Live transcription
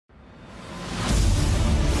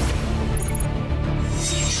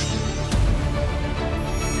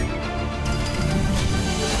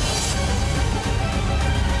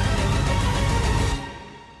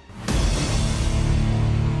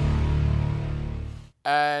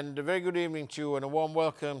And a very good evening to you and a warm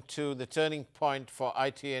welcome to the Turning Point for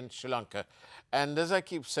ITN Sri Lanka. And as I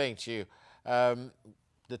keep saying to you,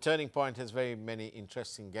 the Turning Point has very many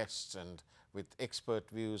interesting guests and with expert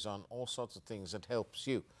views on all sorts of things that helps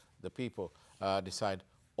you, the people, decide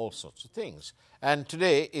all sorts of things. And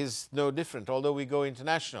today is no different. Although we go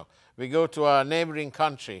international, we go to our neighboring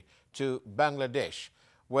country, to Bangladesh,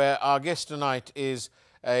 where our guest tonight is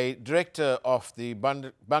a director of the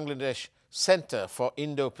Bangladesh Center for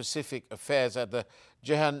Indo-Pacific Affairs at the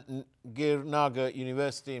Jahangirnagar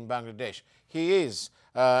University in Bangladesh. He is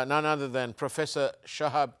none other than Professor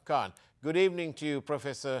Shahab Khan. Good evening to you,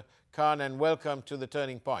 Professor Khan, and welcome to the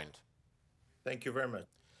Turning Point. Thank you very much.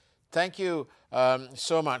 Thank you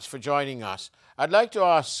so much for joining us. I'd like to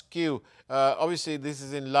ask you, obviously this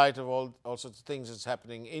is in light of all sorts of things that's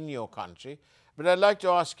happening in your country, but I'd like to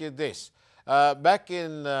ask you this. Back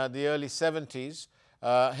in the early 70s,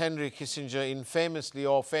 Henry Kissinger infamously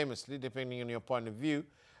or famously, depending on your point of view,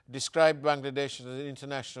 described Bangladesh as an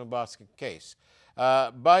international basket case.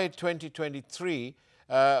 By 2023,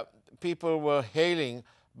 people were hailing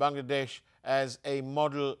Bangladesh as a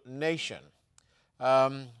model nation.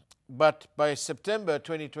 But by September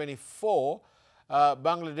 2024,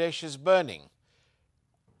 Bangladesh is burning.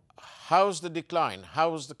 How's the decline?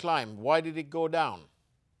 How's the climb? Why did it go down?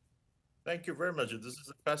 Thank you very much. This is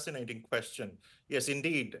a fascinating question. Yes,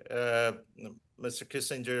 indeed, Mr.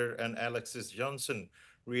 Kissinger and Alexis Johnson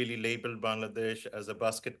really labeled Bangladesh as a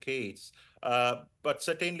basket case. But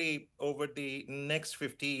certainly over the next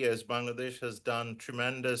 50 years, Bangladesh has done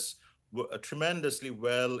tremendously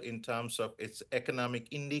well in terms of its economic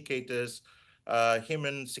indicators,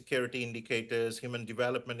 human security indicators, human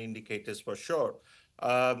development indicators for sure.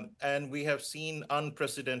 And we have seen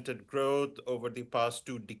unprecedented growth over the past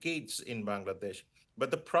 2 decades in Bangladesh. But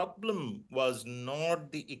the problem was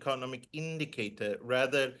not the economic indicator,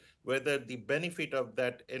 rather, whether the benefit of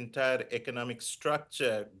that entire economic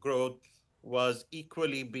structure growth was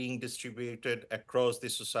equally being distributed across the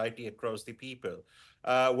society, across the people.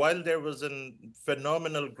 While there was a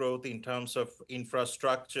phenomenal growth in terms of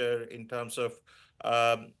infrastructure, in terms of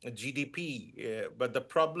GDP, but the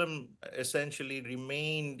problem essentially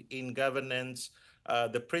remained in governance,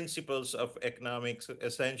 the principles of economics,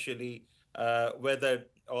 essentially, whether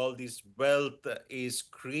all this wealth is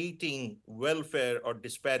creating welfare or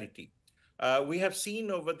disparity. We have seen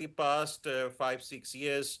over the past 5, 6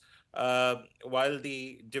 years, while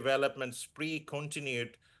the development spree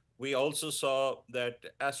continued, we also saw that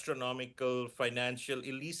astronomical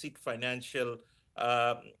illicit financial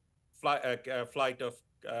uh, flight of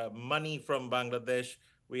money from Bangladesh.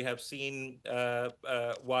 We have seen,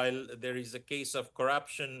 while there is a case of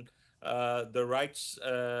corruption, the rights,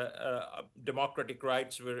 democratic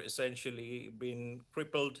rights were essentially being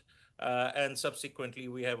crippled. And subsequently,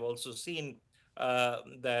 we have also seen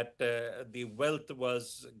that the wealth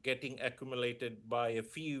was getting accumulated by a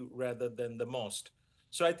few rather than the most.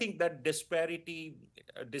 So I think that disparity,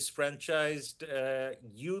 disfranchised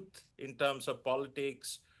youth in terms of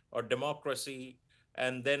politics or democracy,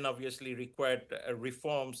 and then obviously required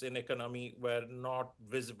reforms in economy were not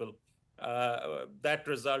visible. That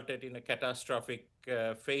resulted in a catastrophic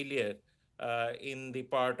failure in the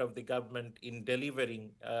part of the government in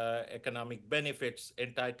delivering economic benefits,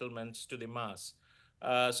 entitlements to the mass.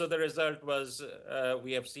 So the result was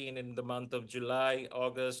we have seen in the month of July,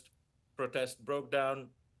 August, protest broke down.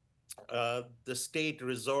 The state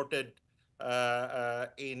resorted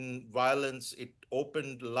in violence. It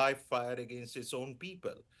opened live fire against its own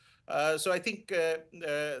people. So I think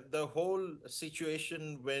the whole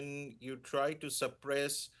situation, when you try to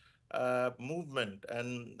suppress movement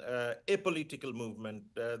and apolitical movement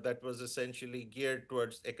that was essentially geared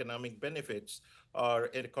towards economic benefits or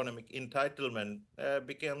economic entitlement,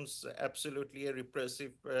 becomes absolutely a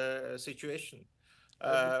repressive situation.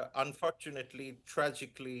 Unfortunately,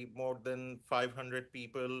 tragically, more than 500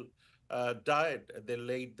 people died. They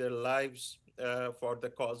laid their lives for the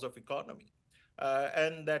cause of economy.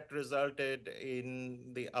 And that resulted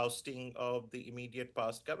in the ousting of the immediate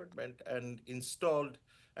past government and installed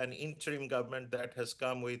an interim government that has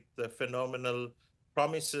come with the phenomenal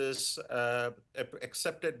promises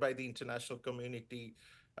accepted by the international community,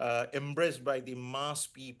 embraced by the mass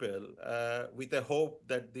people, with a hope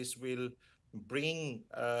that this will bring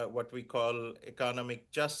what we call economic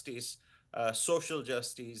justice, social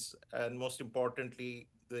justice, and most importantly,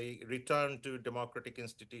 the return to democratic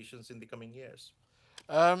institutions in the coming years.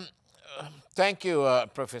 Um, Thank you,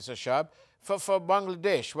 Professor Shahab. For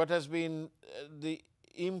Bangladesh, what has been the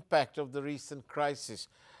impact of the recent crisis?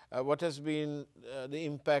 What has been the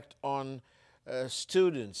impact on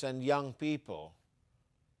students and young people?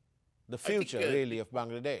 the I think future really of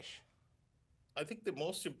Bangladesh? I think the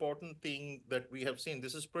most important thing that we have seen,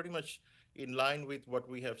 this is pretty much in line with what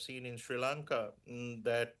we have seen in Sri Lanka,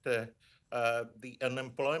 that the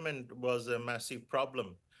unemployment was a massive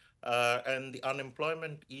problem. And the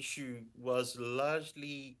unemployment issue was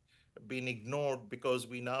largely been ignored because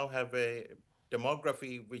we now have a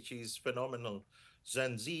demography which is phenomenal.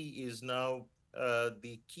 Gen Z is now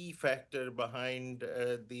the key factor behind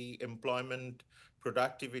the employment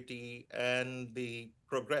productivity and the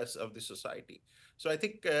progress of the society. So I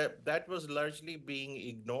think that was largely being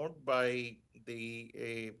ignored by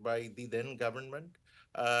the then government,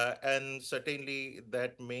 and certainly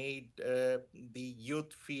that made the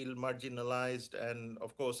youth feel marginalized and,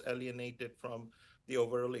 of course, alienated from the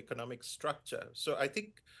overall economic structure. So I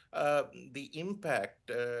think uh, the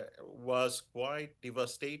impact was quite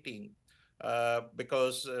devastating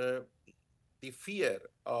because the fear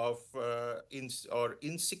of or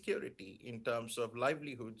insecurity in terms of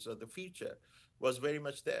livelihoods of the future was very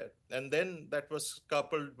much there. And then that was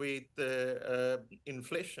coupled with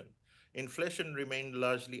inflation. Inflation remained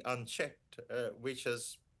largely unchecked, which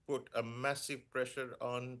has put a massive pressure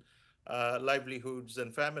on livelihoods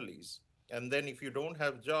and families. And then, if you don't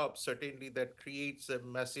have jobs, certainly that creates a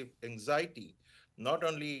massive anxiety, not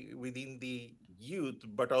only within the youth,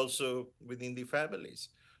 but also within the families.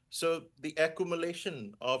 So the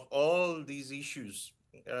accumulation of all these issues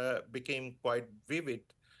became quite vivid,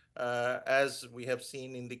 as we have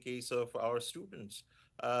seen in the case of our students.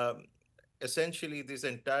 Um, Essentially, this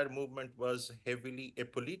entire movement was heavily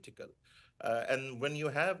apolitical. And when you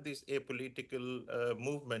have this apolitical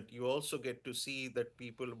movement, you also get to see that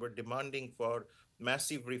people were demanding for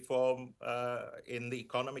massive reform in the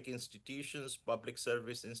economic institutions, public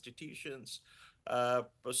service institutions,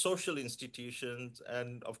 social institutions,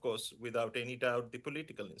 and of course, without any doubt, the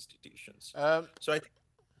political institutions. Um, So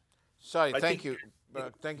Sorry, I thank think you.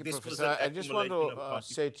 Thank you, this was Professor. an I just want to accumulation of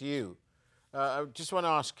say to contributions. you, I just want to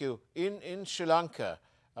ask you, in Sri Lanka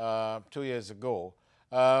 2 years ago,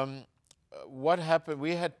 what happened?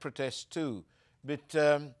 We had protests too, but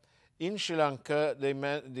in Sri Lanka,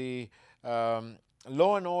 the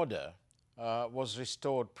law and order was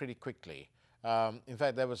restored pretty quickly. In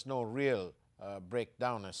fact, there was no real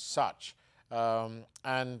breakdown as such,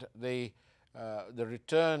 and the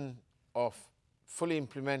return of fully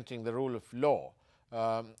implementing the rule of law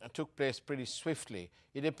took place pretty swiftly.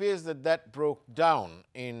 It appears that that broke down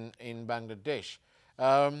in Bangladesh.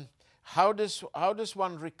 How does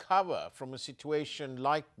one recover from a situation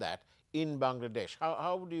like that in Bangladesh?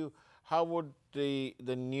 How would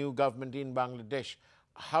the new government in Bangladesh,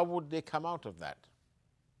 how would they come out of that?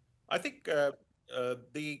 I think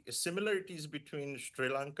the similarities between Sri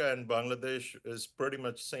Lanka and Bangladesh is pretty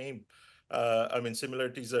much same. I mean,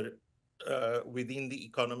 similarities are within the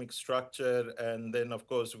economic structure, and then of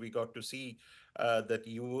course we got to see that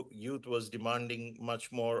youth was demanding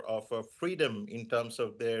much more of a freedom in terms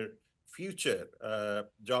of their future,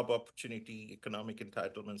 job opportunity, economic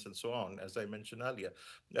entitlements, and so on, as I mentioned earlier.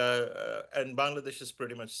 And Bangladesh is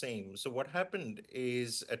pretty much same. So what happened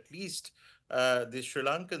is, at least the Sri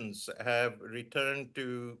Lankans have returned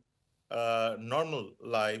to normal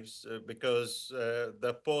lives because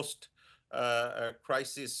the post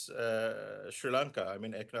crisis Sri Lanka, I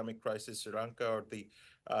mean, economic crisis Sri Lanka, or the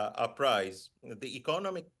uprise, the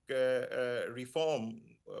economic reform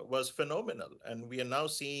was phenomenal. And we are now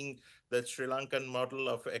seeing that Sri Lankan model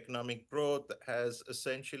of economic growth has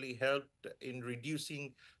essentially helped in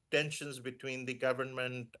reducing tensions between the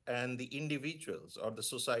government and the individuals, or the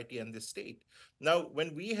society and the state. Now,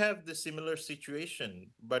 when we have the similar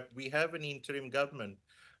situation, but we have an interim government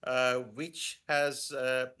which has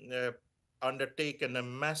undertaken a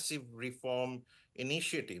massive reform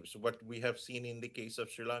initiatives, what we have seen in the case of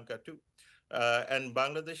Sri Lanka too. And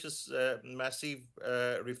Bangladesh's massive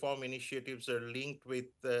reform initiatives are linked with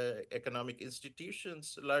economic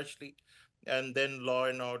institutions largely, and then law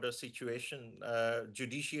and order situation.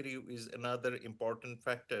 Judiciary is another important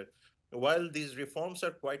factor. While these reforms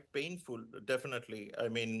are quite painful, definitely, I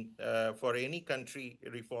mean, for any country,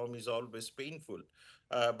 reform is always painful.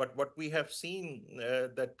 But what we have seen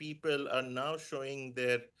that people are now showing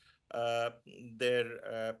uh,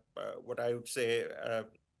 what I would say,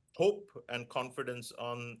 hope and confidence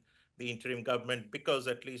on the interim government, because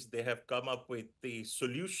at least they have come up with the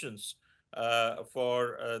solutions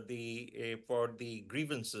for the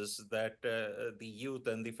grievances that the youth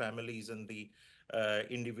and the families and the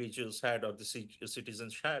individuals had, or the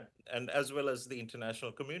citizens had, and as well as the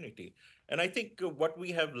international community. And I think what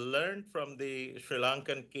we have learned from the Sri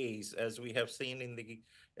Lankan case, as we have seen in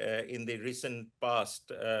the recent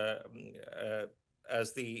past,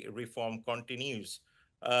 as the reform continues.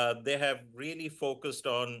 They have really focused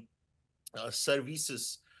on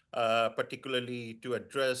services, particularly to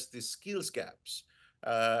address the skills gaps.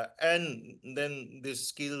 And then these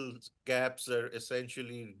skills gaps are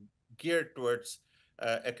essentially geared towards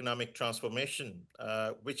economic transformation,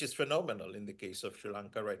 which is phenomenal in the case of Sri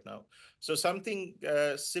Lanka right now. So something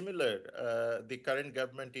similar, the current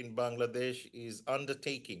government in Bangladesh is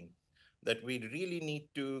undertaking, that we really need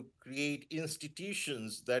to create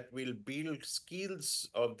institutions that will build skills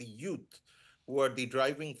of the youth, who are the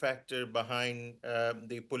driving factor behind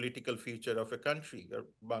the political future of a country, or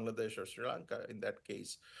Bangladesh or Sri Lanka in that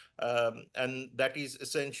case. And that is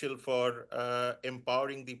essential for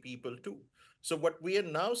empowering the people too. So what we are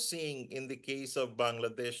now seeing in the case of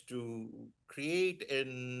Bangladesh, to create a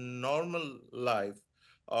normal life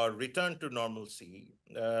or return to normalcy,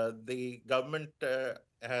 the government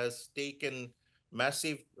has taken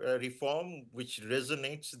massive reform which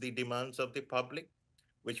resonates the demands of the public,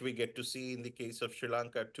 which we get to see in the case of Sri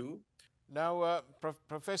Lanka too. Now,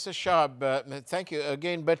 Professor Shahab, thank you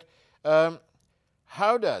again, but um,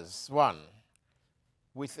 how does one,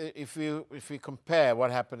 if we compare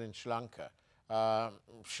what happened in Sri Lanka,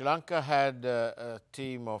 Sri Lanka had a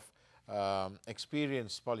team of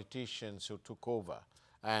experienced politicians who took over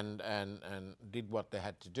and did what they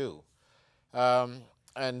had to do.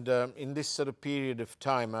 In this sort of period of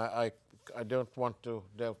time, I don't want to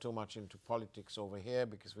delve too much into politics over here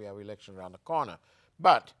because we have election around the corner.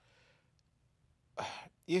 But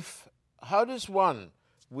how does one,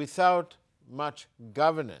 without much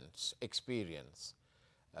governance experience,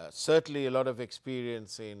 certainly a lot of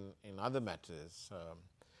experience in other matters,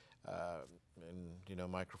 in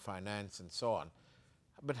microfinance and so on,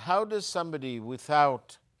 but how does somebody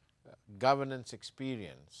without governance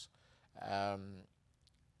experience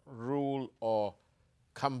rule or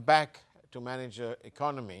come back to manage an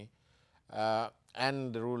economy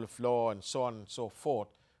and the rule of law and so on and so forth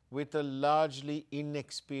with a largely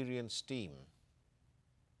inexperienced team?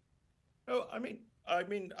 Oh, I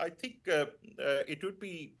think it would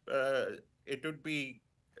be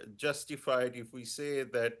justified if we say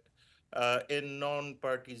that a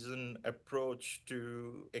non-partisan approach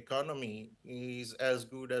to economy is as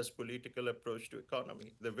good as political approach to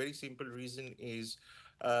economy. The very simple reason is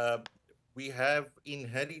uh, we have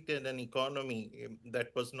inherited an economy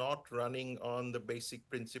that was not running on the basic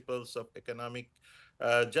principles of economic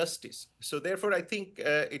justice. So therefore, I think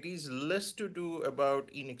it is less to do about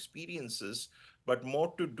inexperiences, but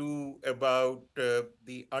more to do about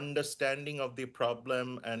the understanding of the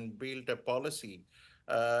problem and build a policy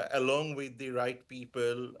along with the right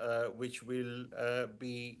people, which will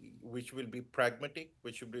be pragmatic,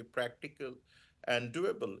 which will be practical and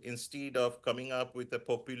doable, instead of coming up with a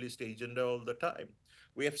populist agenda all the time.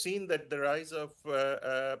 We have seen that the rise of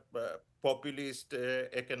populist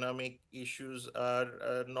economic issues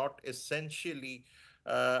are not essentially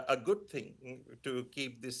a good thing to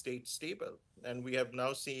keep the state stable, and we have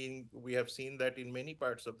seen that in many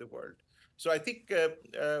parts of the world. So I think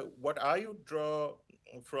what I would draw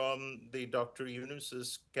from the Dr.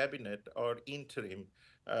 Yunus's cabinet or interim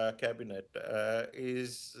cabinet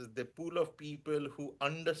is the pool of people who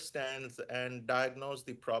understands and diagnose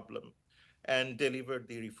the problem and deliver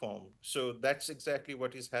the reform. So that's exactly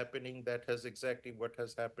what is happening. That has exactly what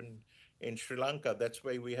has happened in Sri Lanka. That's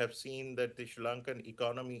why we have seen that the Sri Lankan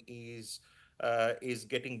economy is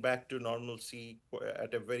getting back to normalcy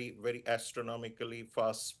at a very, very astronomically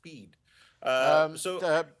fast speed. Uh, Um, so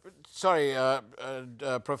uh, Sorry,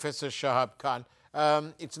 Professor Shahab Khan.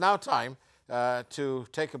 It's now time to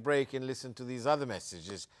take a break and listen to these other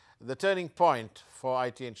messages. The turning point for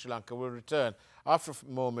ITN Sri Lanka will return after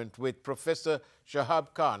a moment with Professor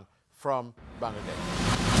Shahab Khan from Bangladesh.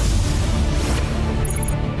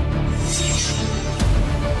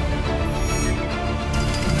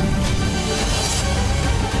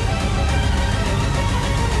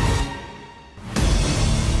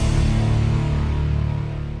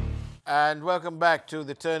 And welcome back to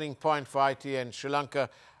the Turning Point for ITN Sri Lanka.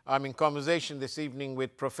 I'm in conversation this evening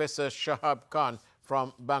with Professor Shahab Khan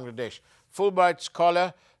from Bangladesh. Fulbright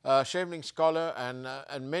scholar, Chevening scholar,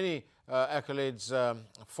 and many accolades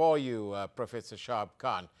for you, Professor Shahab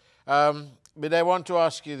Khan. But I want to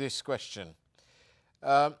ask you this question.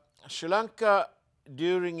 Sri Lanka,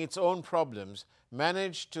 during its own problems,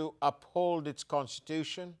 managed to uphold its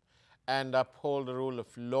constitution and uphold the rule of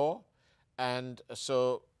law, and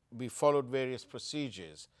so we followed various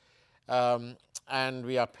procedures, and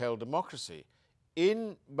we upheld democracy.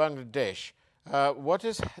 In Bangladesh, what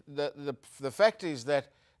is the fact is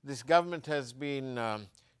that this government has been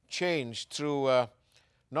changed through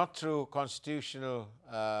not through constitutional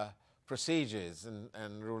procedures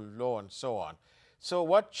and rule of law and so on. So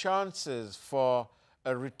what chances for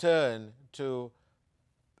a return to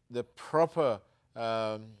the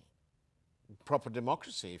um, proper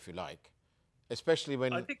democracy, if you like, especially I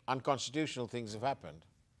when think unconstitutional things have happened?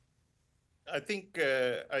 I think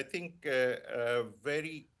a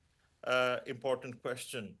very important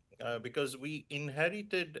question because we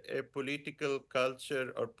inherited a political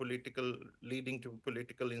culture or political leading to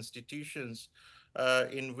political institutions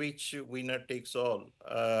in which winner takes all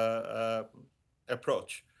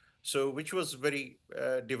approach. So, which was very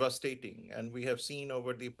devastating, and we have seen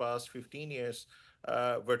over the past 15 years,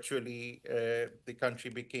 virtually the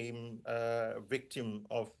country became a victim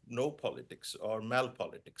of no politics or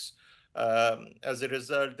malpolitics. As a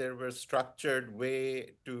result, there was structured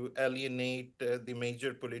way to alienate the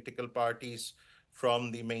major political parties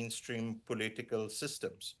from the mainstream political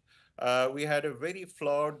systems. We had a very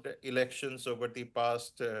flawed elections over the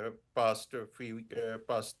past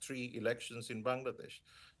three elections in Bangladesh.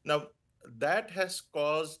 Now, that has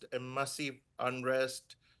caused a massive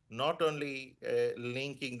unrest, not only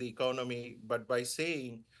linking the economy, but by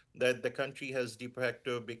saying that the country has de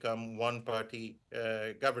facto become one-party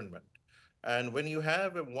government. And when you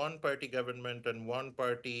have a one party government and one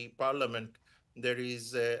party parliament, there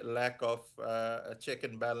is a lack of a check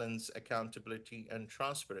and balance, accountability, and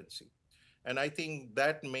transparency. And I think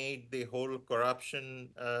that made the whole corruption,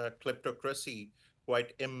 kleptocracy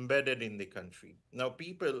quite embedded in the country. Now,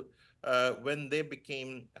 people, when they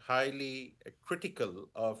became highly critical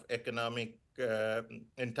of economic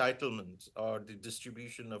entitlements or the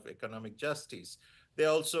distribution of economic justice, they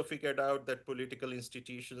also figured out that political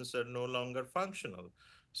institutions are no longer functional.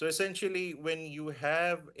 So essentially, when you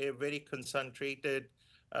have a very concentrated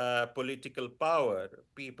political power,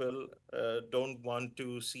 people don't want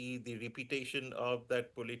to see the repetition of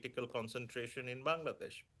that political concentration in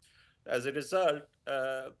Bangladesh. As a result,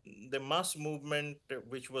 the mass movement,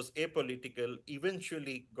 which was apolitical,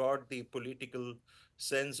 eventually got the political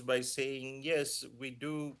sense by saying, yes, we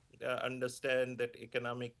do understand that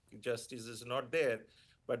economic justice is not there,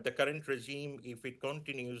 but the current regime, if it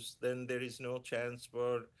continues, then there is no chance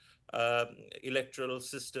for uh, electoral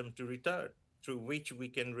system to return through which we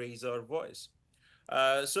can raise our voice.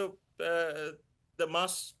 So the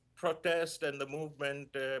mass protest and the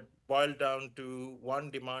movement boiled down to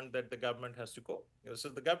one demand that the government has to go. So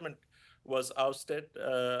the government was ousted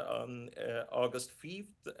on August 5th,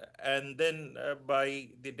 and then by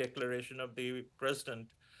the declaration of the president,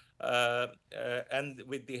 and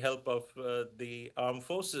with the help of the armed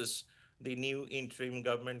forces, the new interim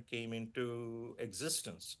government came into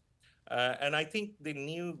existence. And I think the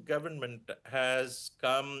new government has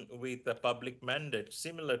come with a public mandate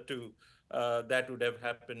similar to that would have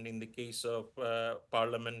happened in the case of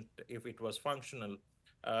parliament if it was functional,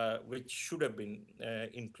 which should have been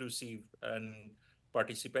inclusive and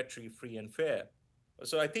participatory, free and fair.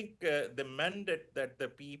 So I think the mandate that the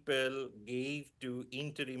people gave to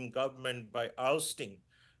interim government by ousting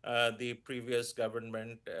the previous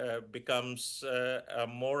government becomes a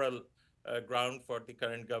moral ground for the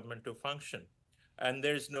current government to function. And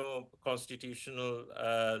there's no constitutional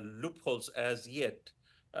loopholes as yet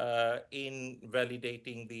in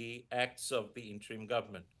validating the acts of the interim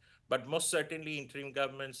government. But most certainly, interim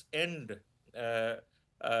government's end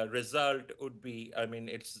result would be, I mean,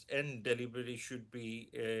 its end delivery should be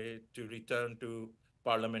to return to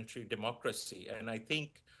parliamentary democracy. And I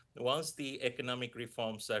think once the economic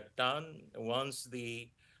reforms are done, once the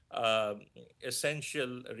uh,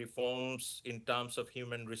 essential reforms in terms of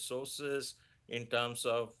human resources, in terms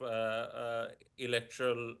of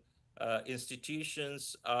electoral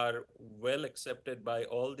institutions are well accepted by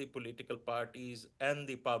all the political parties and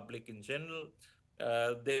the public in general,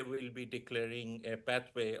 they will be declaring a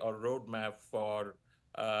pathway or roadmap for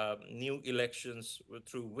new elections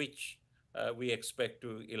through which we expect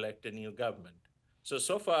to elect a new government.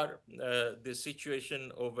 So far, the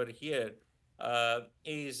situation over here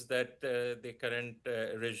is that the current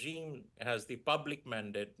regime has the public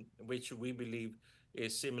mandate, which we believe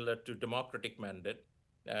is similar to democratic mandate,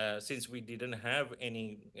 since we didn't have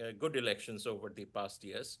any good elections over the past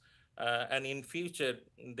years. And in future,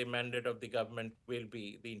 the mandate of the government will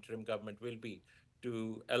be, the interim government will be,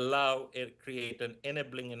 to allow create an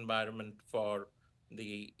enabling environment for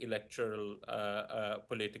the electoral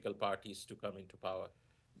political parties to come into power.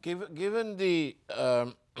 Given the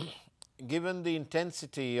given the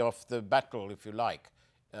intensity of the battle, if you like,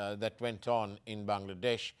 that went on in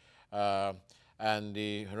Bangladesh, uh, and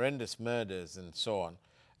the horrendous murders and so on,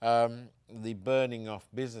 the burning of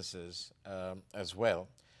businesses as well,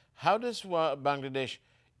 how does Bangladesh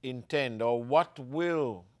intend, or what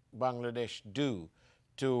will Bangladesh do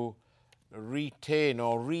to retain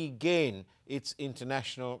or regain its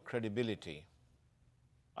international credibility?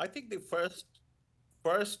 I think the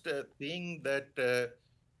first thing that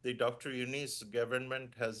the Dr. Yunis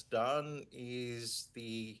government has done is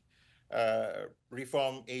the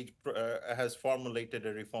reform age has formulated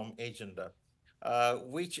a reform agenda,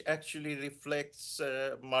 which actually reflects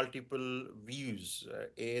multiple views.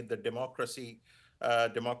 The democracy,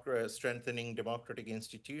 strengthening democratic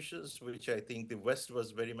institutions, which I think the West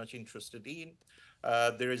was very much interested in.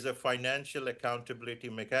 There is a financial accountability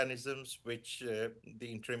mechanisms which the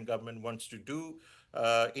interim government wants to do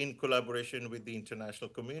in collaboration with the international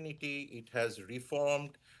community. It has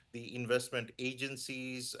reformed the investment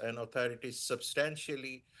agencies and authorities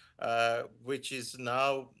substantially, which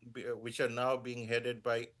are now being headed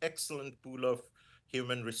by excellent pool of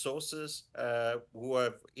human resources who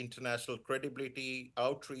have international credibility,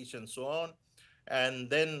 outreach, and so on. And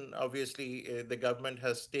then obviously the government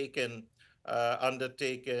has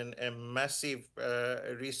undertaken a massive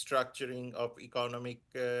restructuring of economic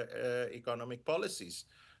policies,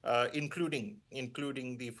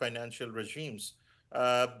 including the financial regimes.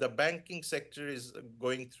 The banking sector is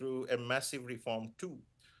going through a massive reform too.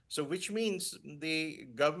 So, which means the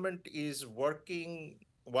government is working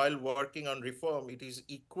while working on reform. It is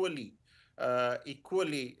equally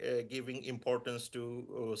giving importance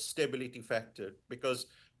to stability factor, because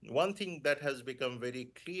one thing that has become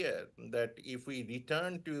very clear, that if we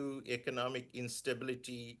return to economic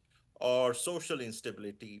instability or social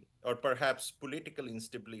instability or perhaps political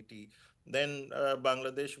instability, then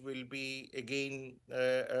Bangladesh will be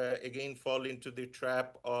again fall into the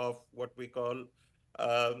trap of what we call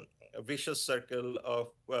a vicious circle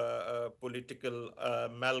of political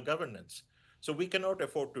malgovernance. So we cannot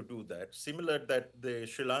afford to do that. Similar that the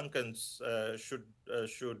Sri Lankans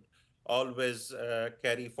should always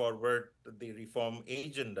carry forward the reform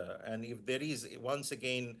agenda. And if there is once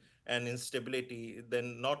again an instability,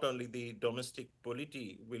 then not only the domestic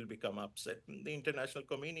polity will become upset, the international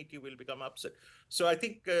community will become upset. So I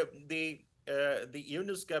think the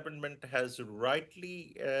Yunus government has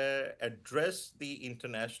rightly addressed the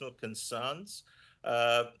international concerns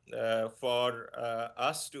for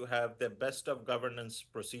us to have the best of governance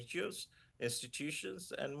procedures,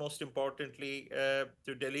 institutions, and most importantly,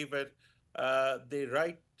 to deliver the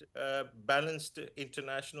right balanced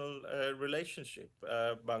international relationship.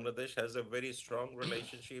 Bangladesh has a very strong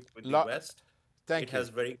relationship with the Lo- West. It Thank you. has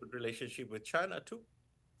very good relationship with China too.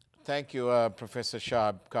 Thank you, Professor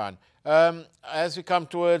Shahab Khan. As we come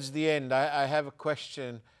towards the end, I have a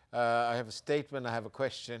question. I have a statement. I have a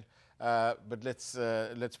question. But let's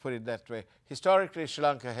put it that way. Historically, Sri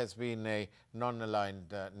Lanka has been a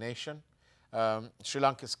non-aligned nation. Sri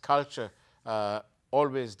Lanka's culture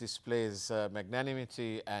always displays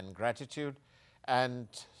magnanimity and gratitude, and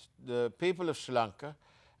the people of Sri Lanka,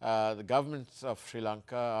 the governments of Sri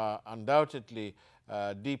Lanka are undoubtedly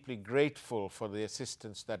deeply grateful for the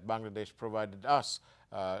assistance that Bangladesh provided us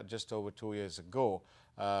just over 2 years ago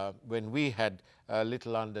when we had a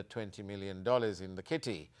little under $20 million in the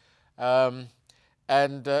kitty. So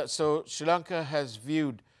Sri Lanka has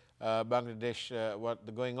viewed Bangladesh, what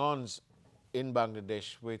the going-ons in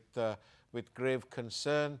Bangladesh with grave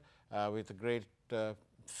concern, with a great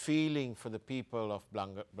feeling for the people of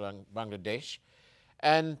Bangladesh.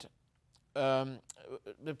 And um,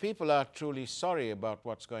 the people are truly sorry about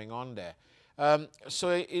what's going on there.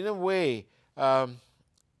 So in a way,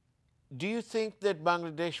 do you think that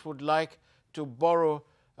Bangladesh would like to borrow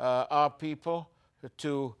our people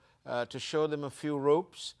to show them a few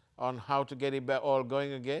ropes on how to get it all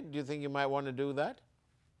going again? Do you think you might want to do that?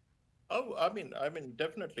 Oh,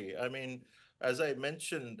 definitely. I mean, as I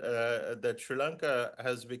mentioned, that Sri Lanka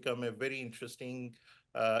has become a very interesting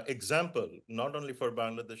example, not only for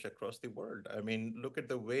Bangladesh, across the world. I mean, look at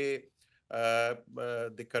the way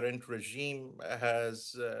the current regime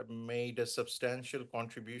has made a substantial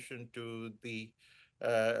contribution to the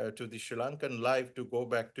Sri Lankan life to go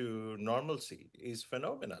back to normalcy is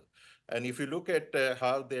phenomenal. And if you look at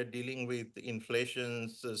how they're dealing with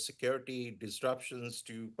inflations, security disruptions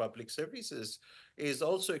to public services, is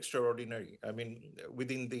also extraordinary. I mean,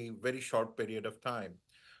 within the very short period of time.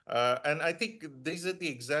 And I think these are the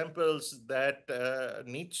examples that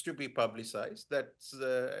needs to be publicized.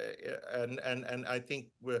 And I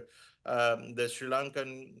think the Sri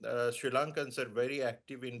Lankans are very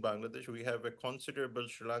active in Bangladesh. We have a considerable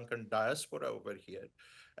Sri Lankan diaspora over here,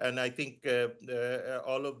 and I think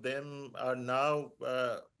all of them are now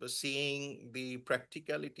seeing the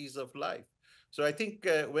practicalities of life. So I think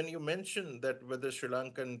when you mention that whether Sri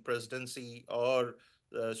Lankan presidency or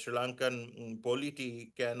Sri Lankan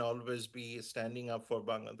polity can always be standing up for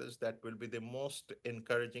Bangladesh, that will be the most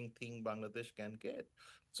encouraging thing Bangladesh can get.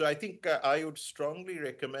 So I think I would strongly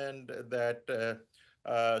recommend that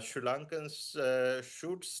Sri Lankans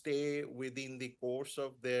should stay within the course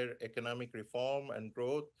of their economic reform and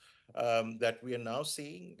growth that we are now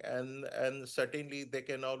seeing, and certainly they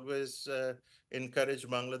can always encourage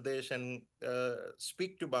Bangladesh and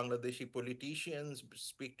speak to Bangladeshi politicians,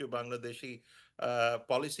 speak to Bangladeshi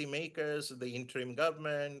policymakers, the interim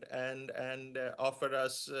government, and offer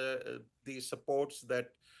us the supports that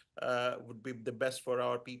would be the best for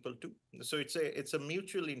our people too. So it's a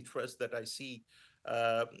mutual interest that I see,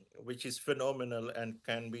 uh, which is phenomenal and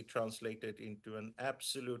can be translated into an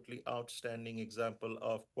absolutely outstanding example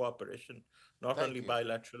of cooperation, not only Thank you.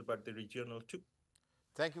 bilateral but the regional too.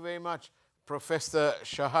 Thank you very much, Professor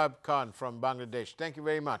Shahab Khan from Bangladesh. Thank you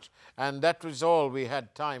very much. And that was all we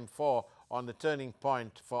had time for on the Turning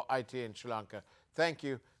Point for ITN Sri Lanka. Thank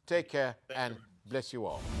you. Take care Thank you and very much. bless you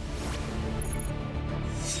all.